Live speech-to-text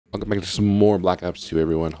Welcome back to some more Black Ops 2,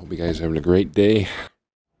 everyone. Hope you guys are having a great day.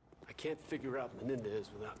 I can't figure out Menendez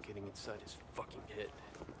without getting inside his fucking head.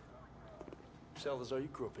 Salazar, you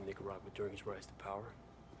grew up in Nicaragua during his rise to power.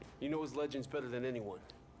 You know his legends better than anyone.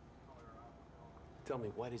 Tell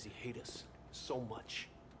me, why does he hate us so much?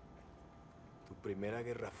 Tu primera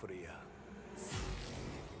guerra fría.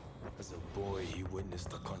 As a boy, he witnessed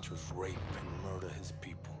the country's rape and murder his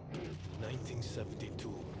people. In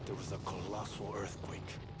 1972, there was a colossal earthquake.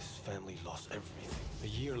 His family lost everything. A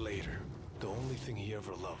year later, the only thing he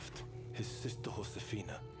ever loved, his sister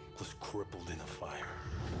Josefina, was crippled in a fire.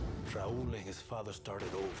 Raúl and his father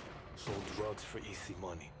started over, sold drugs for easy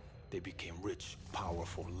money. They became rich,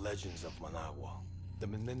 powerful legends of Managua. The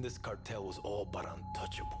Menendez cartel was all but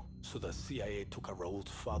untouchable, so the CIA took out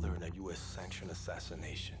Raúl's father in a US-sanctioned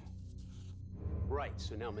assassination. Right,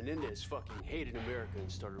 so now Menendez fucking hated America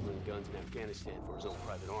and started running guns in Afghanistan for his own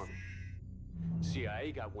private army.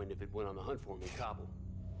 CIA got wind of it, went on the hunt for him in Kabul.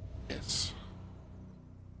 Yes.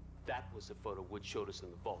 That was the photo Wood showed us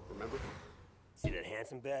in the vault, remember? See that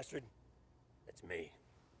handsome bastard? That's me.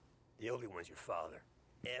 The ugly one's your father.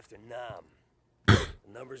 After Nam. The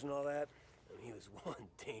numbers and all that? I mean, he was one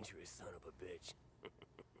dangerous son of a bitch.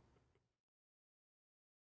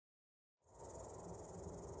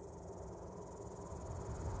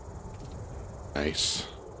 Nice.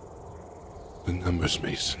 The numbers,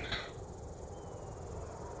 Mason.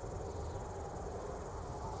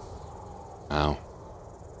 Wow.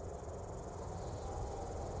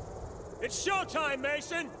 It's showtime,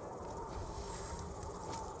 Mason!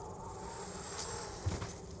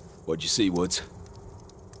 What'd you see, Woods?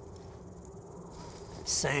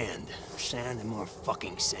 Sand. Sand and more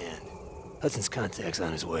fucking sand. Hudson's contact's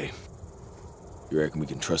on his way. You reckon we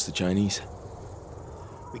can trust the Chinese?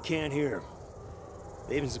 We can't hear.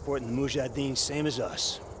 They've been supporting the Mujahideen same as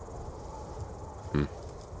us.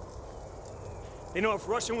 They know if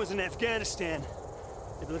Russia was in Afghanistan,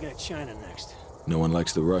 they'd be looking at China next. No one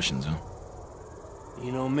likes the Russians, huh?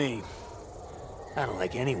 You know me. I don't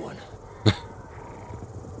like anyone.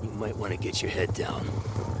 You might want to get your head down.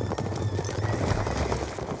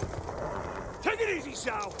 Take it easy,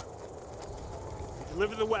 Zhao!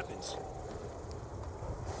 Deliver the weapons.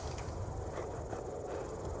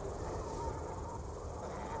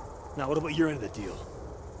 Now, what about your end of the deal?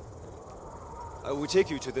 I will take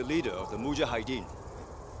you to the leader of the Mujahideen.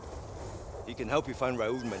 He can help you find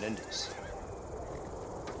Raúl Menendez.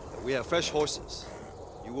 We have fresh horses.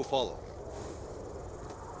 You will follow.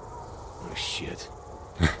 Oh, shit.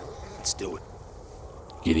 Let's do it.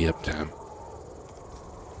 Giddy up time.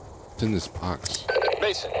 What's in this box?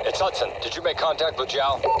 Mason, it's Hudson. Did you make contact with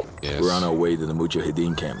Zhao? Yes. We're on our way to the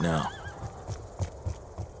Mujahideen camp now.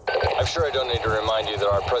 I'm sure I don't need to remind you that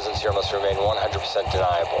our presence here must remain 100%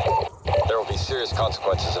 deniable. There will be serious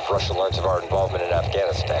consequences if Russia learns of our involvement in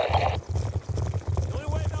Afghanistan. The only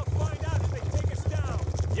way they'll find out is they take us down.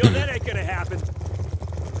 Yo, that ain't gonna happen.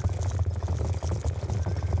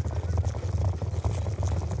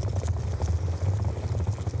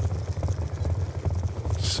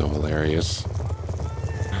 So hilarious.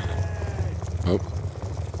 Oh.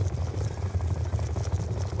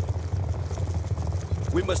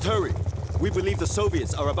 We must hurry. We believe the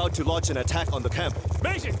Soviets are about to launch an attack on the camp.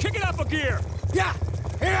 Mason, kick it up a gear! Yeah!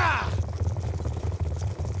 Yeah!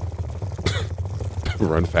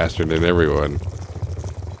 Run faster than everyone.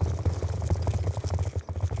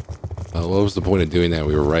 What was the point of doing that?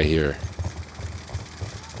 We were right here.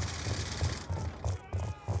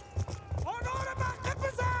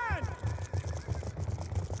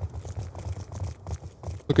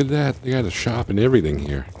 Look at that. They got a shop and everything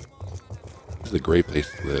here. This is a great place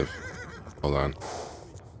to live. Hold on.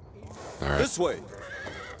 Alright. This way!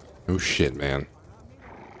 Oh shit, man.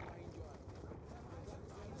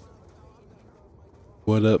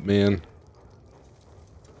 What up, man?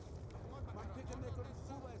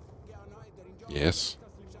 Yes.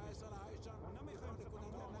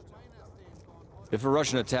 If a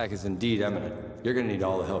Russian attack is indeed imminent, you're gonna need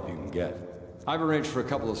all the help you can get. I've arranged for a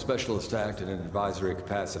couple of specialists to act in an advisory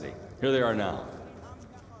capacity. Here they are now.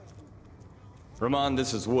 Rahman,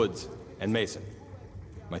 this is Woods, and Mason.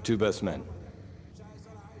 My two best men.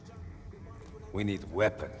 We need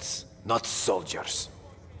weapons, not soldiers.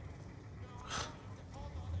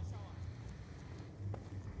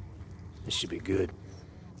 This should be good.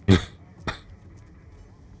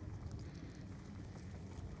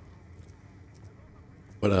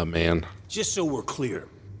 What up, man? Just so we're clear,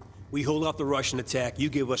 we hold off the Russian attack, you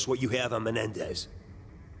give us what you have on Menendez.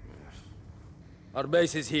 Our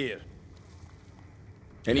base is here.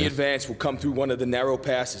 Any advance will come through one of the narrow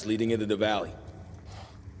passes leading into the valley.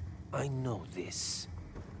 I know this.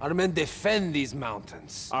 Our men defend these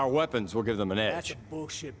mountains. Our weapons will give them an That's edge. a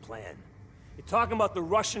bullshit plan. You're talking about the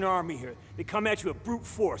Russian army here. They come at you with brute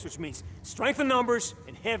force, which means strength in numbers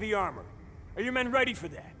and heavy armor. Are your men ready for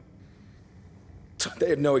that? They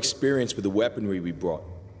have no experience with the weaponry we brought.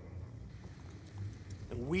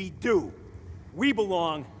 And we do. We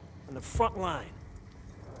belong on the front line.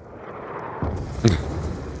 The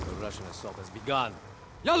Russian assault has begun.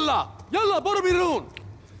 Yalla! Yalla, Borobirun!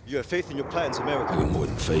 You have faith in your plans, America. We're more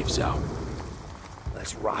than faves out.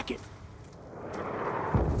 Let's rock it.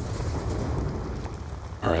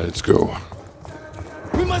 All right, let's go.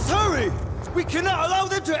 We must hurry! We cannot allow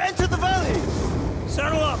them to enter the valley!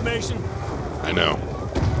 Saddle up, Mason. I know.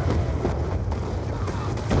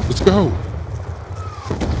 Let's go.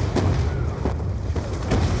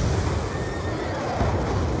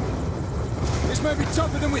 This may be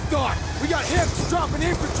tougher than we thought. We got hips dropping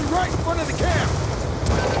infantry right in front of the camp.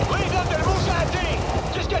 Lead up to the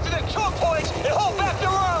Mujahideen! Just get to the choke points and hold back their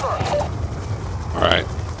armor! All right.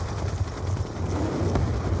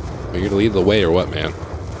 Are you gonna lead the way or what, man?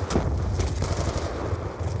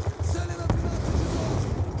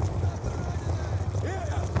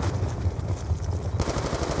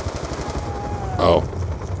 Oh,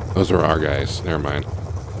 those are our guys. Never mind.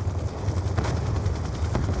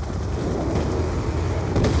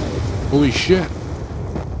 Holy shit.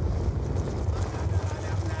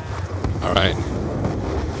 All right.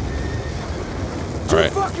 All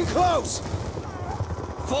right. Fucking close!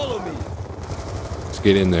 Follow me! Let's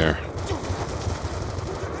get in there.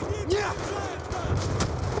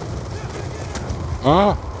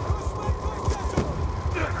 Ah!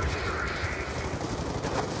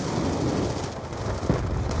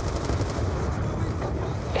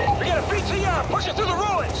 We got a BTR pushing through the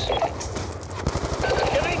ruins!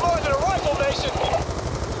 You need more than a rifle, Mason!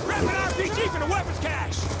 Grab an RPG from the weapons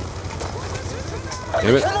cache!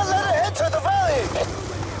 Damn it. Cannot let it enter the valley!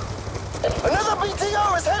 Another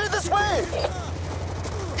BTR is headed this way!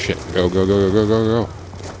 Shit. Go, go, go, go, go, go, go.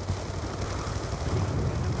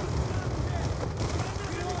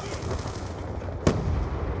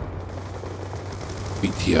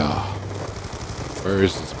 BTR. Where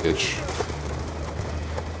is this bitch?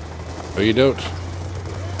 Oh, you don't.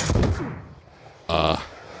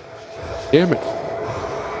 Damn it.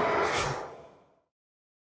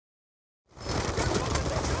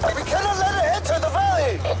 We cannot let it enter the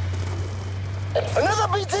valley! Another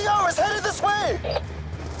BTR is headed this way!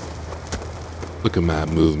 Look at my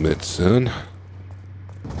movement, son.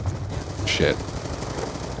 Shit.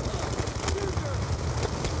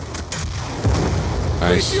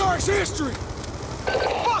 Nice. BTR's history!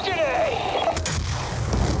 Fucking A!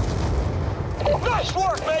 Nice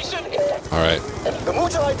work, Mason! Alright. The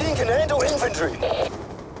Mujahideen can handle infantry.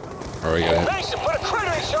 Alright, got it. Mason, put a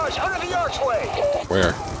crittering charge under the archway!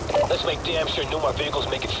 Where? Let's make damn sure no more vehicles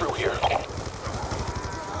make it through here.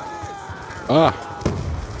 Ah!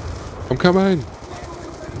 I'm coming!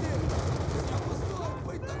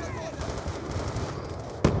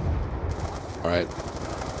 Alright.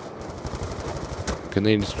 Can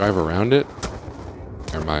they just drive around it?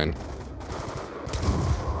 Never mind.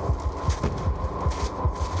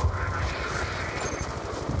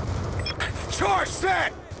 Charge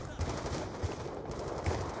set!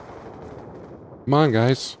 Come on,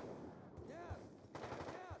 guys.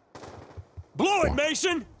 Blow it,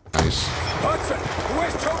 Mason! Nice. Hudson, the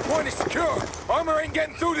west choke point is secure. Armor ain't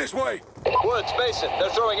getting through this way. Woods, Mason, they're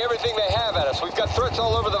throwing everything they have at us. We've got threats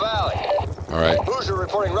all over the valley. Alright. Hoosier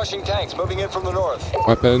reporting Russian tanks moving in from the north.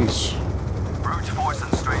 Weapons. Brute force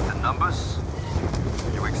and strength in numbers?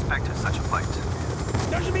 You expected such a fight.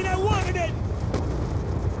 Doesn't mean I wanted it!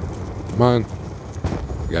 Come on.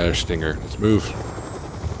 We got our stinger. Let's move.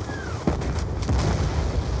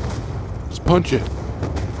 Let's punch it.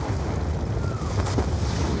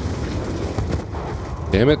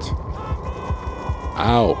 Damn it.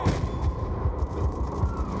 Ow.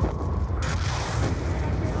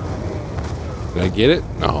 Did I get it?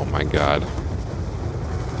 Oh my god.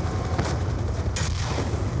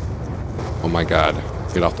 Oh my god.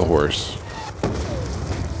 Get off the horse.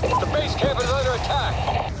 The base camp is under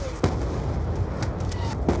attack.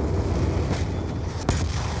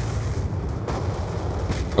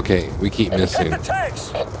 Okay, we keep missing. Hit the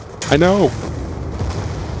tanks! I know.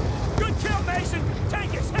 Good kill, Mason!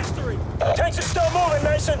 Tank is history! Tanks are still moving,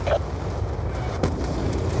 Mason!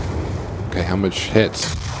 Okay, how much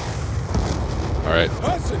hits? Alright.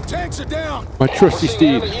 Hudson, tanks are down! My trusty We're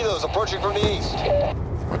seeing steed. enemy helos approaching from the east.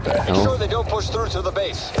 What the Make sure hell? they don't push through to the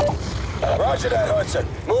base. Roger that, Hudson.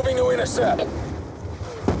 Moving to intercept.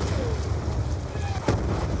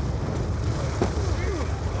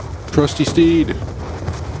 Trusty steed.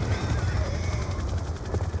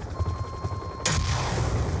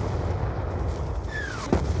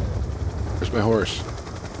 Where's my horse?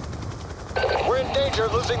 We're in danger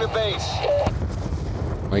of losing the base.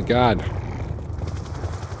 My God.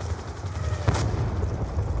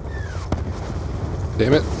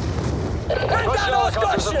 Damn it. Russian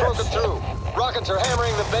helicopters have broken through. Rockets are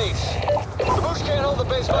hammering the base. The Moose can't hold the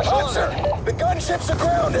base much longer. The gunships are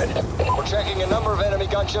grounded. We're checking a number of enemy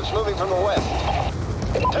gunships moving from the west.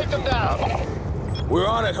 Take them down. We're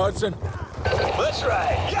on it, Hudson. That's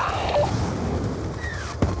right. Yeah.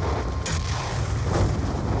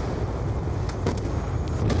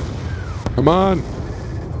 Come on.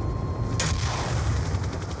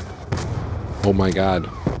 Oh my God.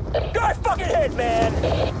 Go fucking head, man.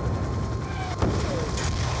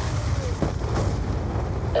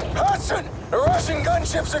 Hudson, the Russian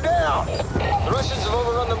gunships are down. The Russians have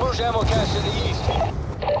overrun the Moose ammo cache to the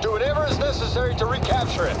east. Do whatever is necessary to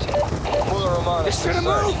recapture it. Mullah Roman is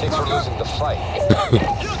concerned. He thinks we're losing the fight.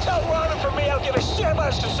 You tell Ron for me, I'll give a shit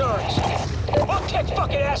about his concerns. We'll kick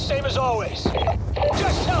fucking ass, same as always.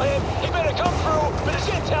 Just tell him he better come through with his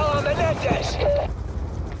intel on Menendez.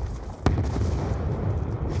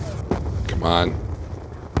 Come on.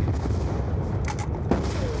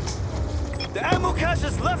 The ammo cache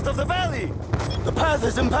is left of the valley. The path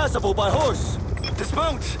is impassable by horse.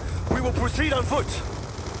 Dismount. We will proceed on foot.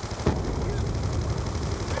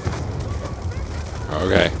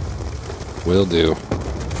 Okay. Will do.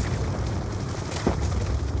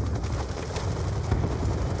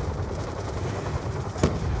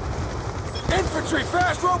 Infantry,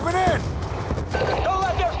 fast roping in! Don't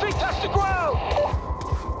let their feet touch the ground!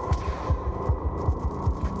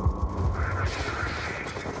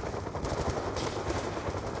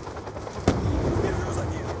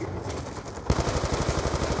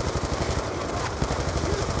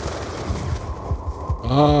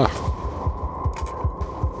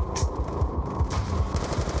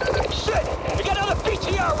 Shit! We got another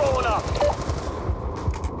PTR rolling up!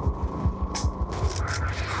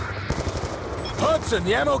 Hudson,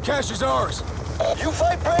 the ammo cache is ours. You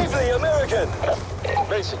fight bravely, American.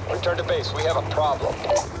 Mason, return to base. We have a problem.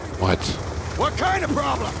 What? What kind of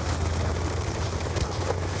problem?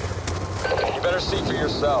 You better see for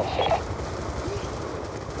yourself.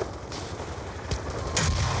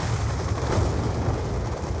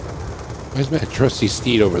 Where's my trusty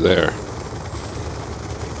steed over there?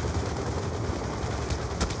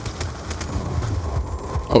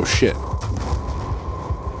 Oh shit.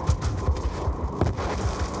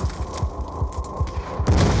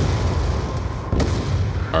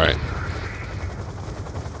 All right.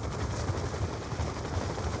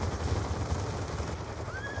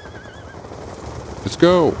 Let's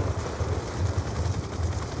go.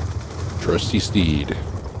 Trusty steed.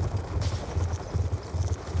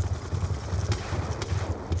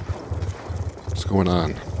 What's going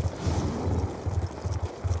on?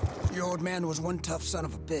 Your old man was one tough son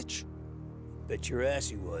of a bitch. Bet your ass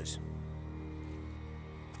he was.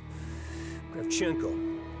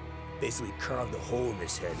 Kravchenko basically carved a hole in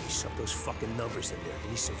his head and he shoved those fucking numbers in there, and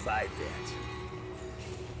he survived that.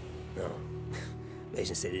 No.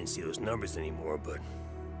 Mason said he didn't see those numbers anymore, but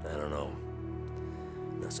I don't know.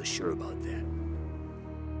 Not so sure about that.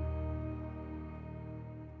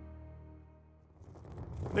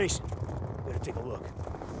 Mason, better take a look.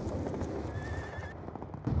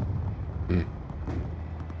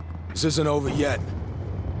 This isn't over yet.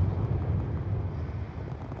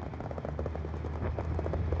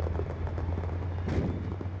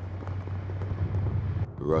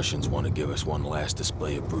 The Russians want to give us one last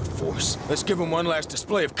display of brute force. Let's give them one last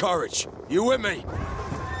display of courage. You with me?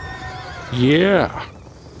 Yeah.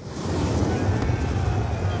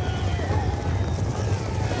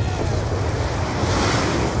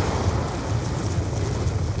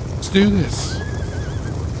 Let's do this.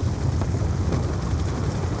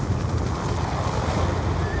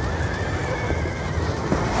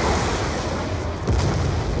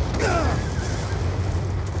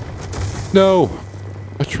 No,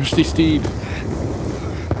 a trusty steed.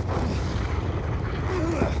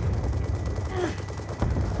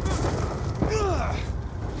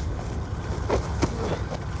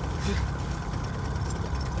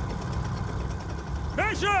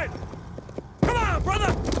 Mason! Come on,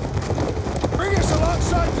 brother! Bring us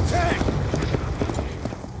alongside the tank!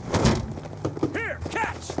 Here,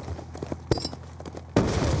 catch!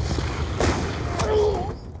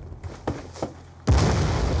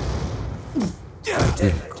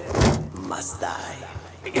 Must die.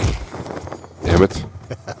 Damn it.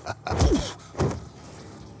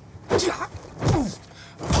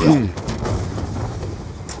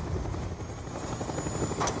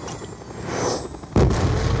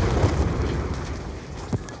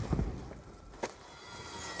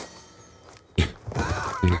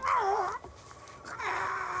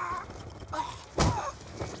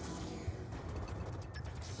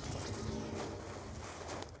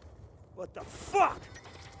 What the fuck?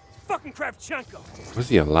 It's fucking Kravchenko. Was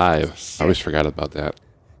he alive? I always forgot about that.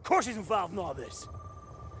 Of course he's involved in all this.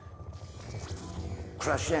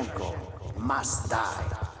 Kravchenko must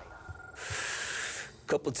die.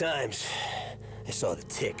 Couple times, I saw the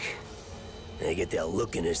tick. And I get that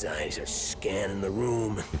look in his eye. He starts scanning the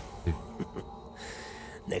room.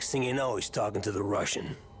 Next thing you know, he's talking to the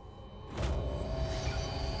Russian.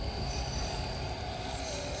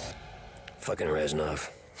 Fucking Reznov.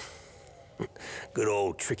 Good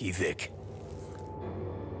old Tricky Vic.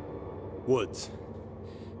 Woods.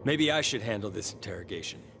 Maybe I should handle this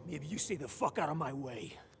interrogation. Maybe you stay the fuck out of my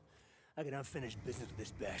way. I got unfinished business with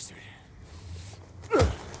this bastard.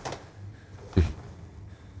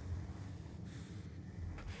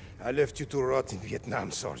 I left you to rot in Vietnam,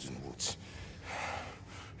 Sergeant Woods.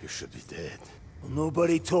 You should be dead. Well,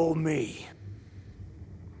 nobody told me.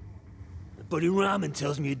 Buddy Rahman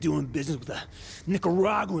tells me you're doing business with a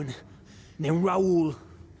Nicaraguan named Raul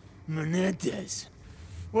Menendez.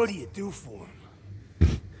 What do you do for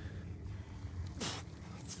him?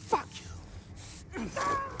 Fuck you.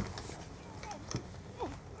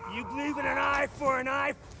 You believe in an eye for an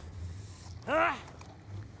eye? Huh?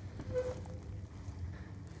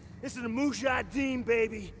 This is a Mujahideen,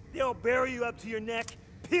 baby. They'll bury you up to your neck,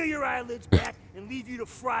 peel your eyelids back, and leave you to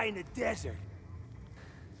fry in the desert.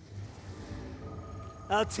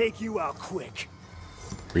 I'll take you out quick.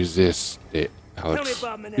 Resist it, Alex. Tell me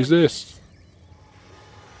about Menendez. Resist.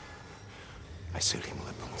 I sell him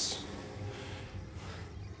weapons.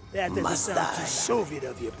 That doesn't sound too Soviet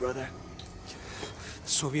of you, brother. The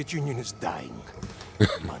Soviet Union is dying.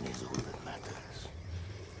 Money is all that matters.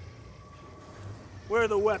 Where do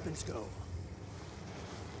the weapons go?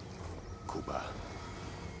 Cuba.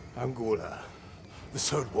 Angola. The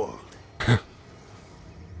Third World.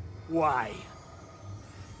 Why?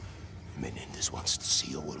 Menendez wants to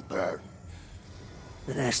see your world burn.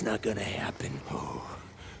 And that's not gonna happen. Oh.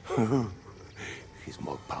 He's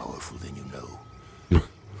more powerful than you know.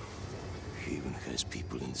 He even has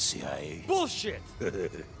people in the CIA. Bullshit!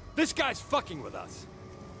 This guy's fucking with us.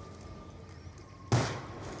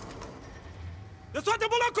 The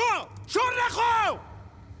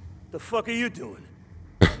fuck are you doing?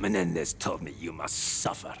 Menendez told me you must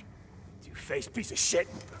suffer. You face piece of shit.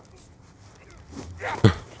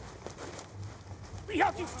 We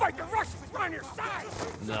helped you fight the Russians. We're on your side.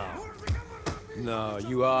 No. No,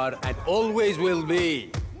 you are and always will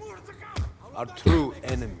be our true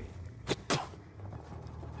enemy.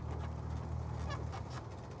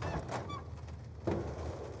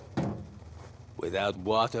 Without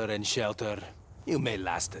water and shelter, you may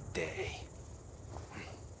last a day.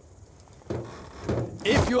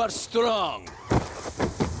 If you are strong.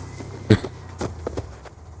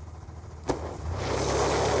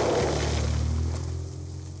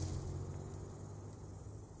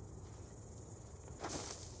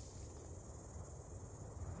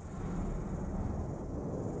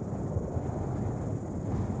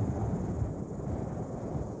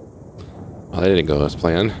 Well, that didn't go as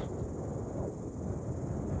planned.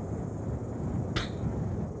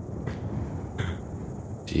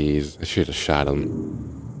 Jeez, I should have shot him.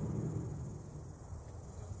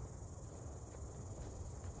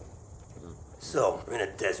 So, we're in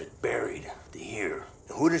a desert, buried, to here.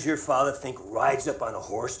 And who does your father think rides up on a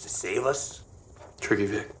horse to save us? Tricky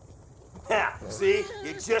Vic. Ha! See?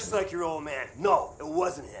 You're just like your old man. No, it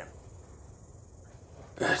wasn't him.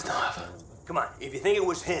 That's not. Come on, if you think it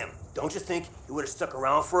was him, don't you think he would have stuck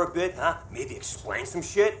around for a bit, huh? Maybe explain some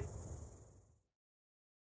shit?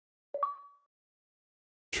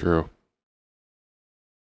 True.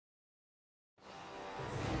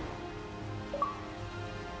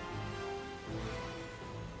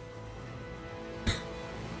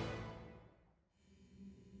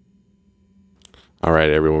 All right,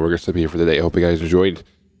 everyone, we're going to stop here for the day. I hope you guys enjoyed.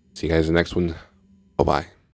 See you guys in the next one. Bye-bye.